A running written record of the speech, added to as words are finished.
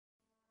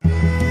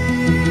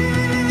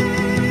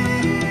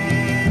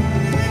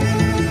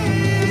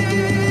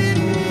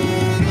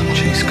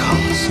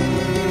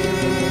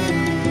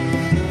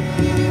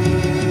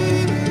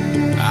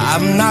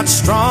I'm not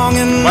strong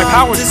enough. My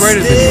power's greater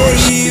than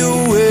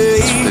yours. Away.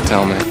 That's what they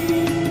tell me.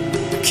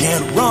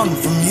 Can't run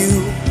from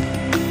you.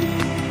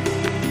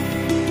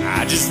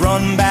 I just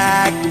run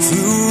back to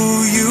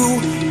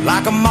you.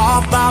 Like a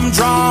moth, I'm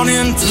drawn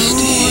into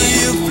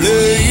your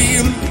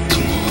flame.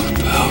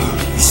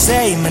 You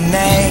say my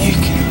name,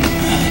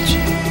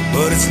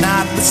 but it's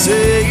not the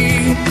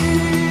same.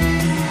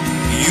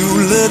 You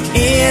look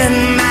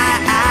in my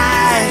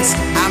eyes,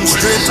 I'm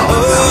stripped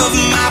of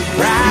my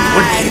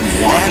pride,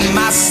 and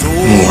my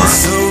soul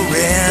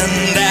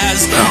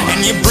surrenders.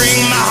 And you bring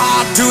my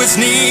heart to its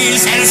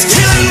knees, and it's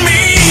killing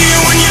me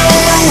when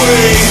you're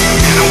away.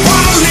 And I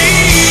wanna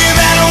leave,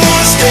 and I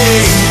wanna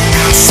stay.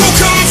 I'm so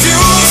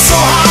confused, so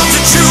hard to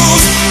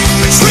choose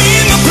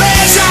between the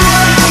pleasure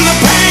and the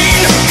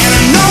pain. And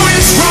I know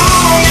it's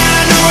wrong, and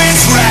I know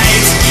it's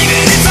right.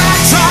 Even if I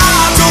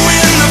try to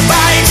win the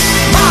fight,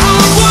 my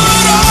heart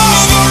would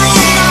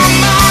overrule my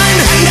mind,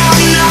 and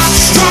I'm not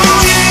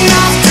strong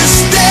enough to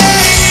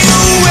stay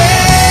away.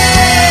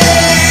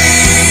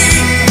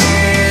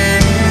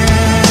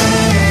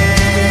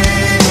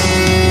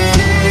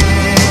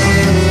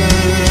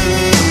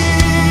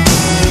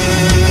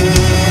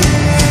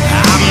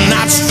 I'm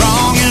not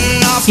strong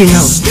enough. You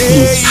know,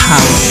 these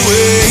powers,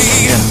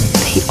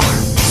 they are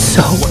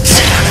so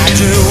absurd.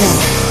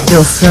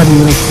 You'll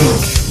suddenly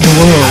think the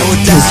world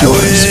is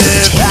yours for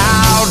the taking.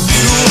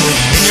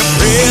 In your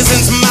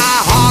presence, my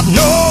heart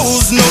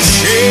knows no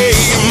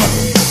shame.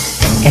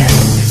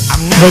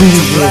 And then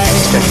you really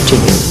start to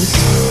lose,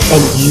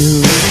 and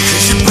you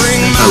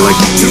I like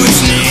to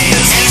use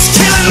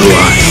a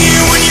lot.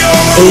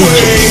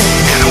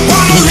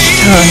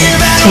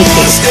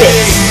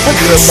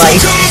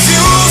 ages, each time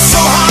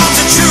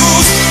taking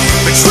a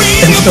bit of your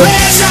life until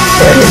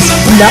there is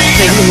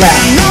nothing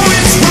left. I know.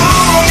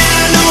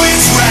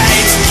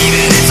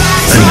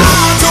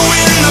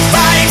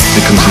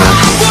 It comes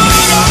natural to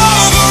me.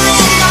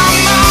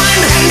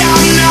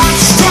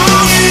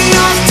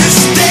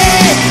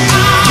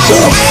 So,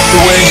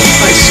 the way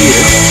I see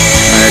it,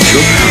 I add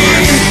your power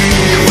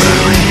to what I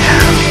already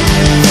have.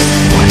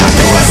 Why not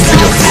go out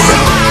and look for it?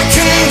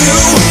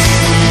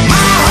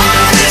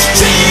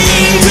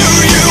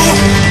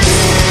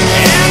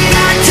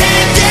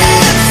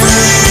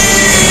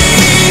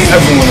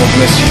 Everyone will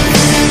miss you.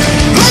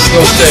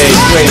 They'll say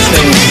great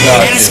things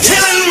about you. It's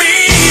killing me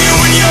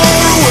when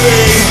you're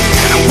away.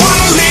 And I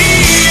wanna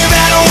leave,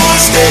 and I wanna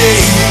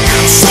stay.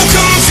 I'm so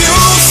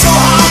confused, so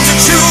hard to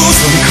choose.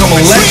 You'll become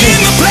a legend.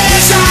 Between the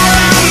pleasure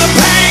and the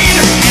pain.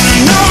 And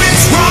I know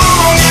it's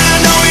wrong, and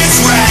I know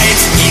it's right.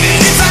 Even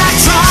if I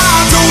try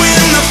to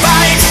win the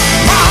fight,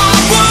 my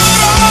heart would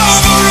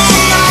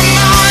overrule my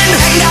mind.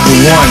 And I'm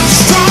The not one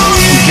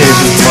strong who gave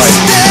his life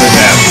for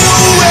them.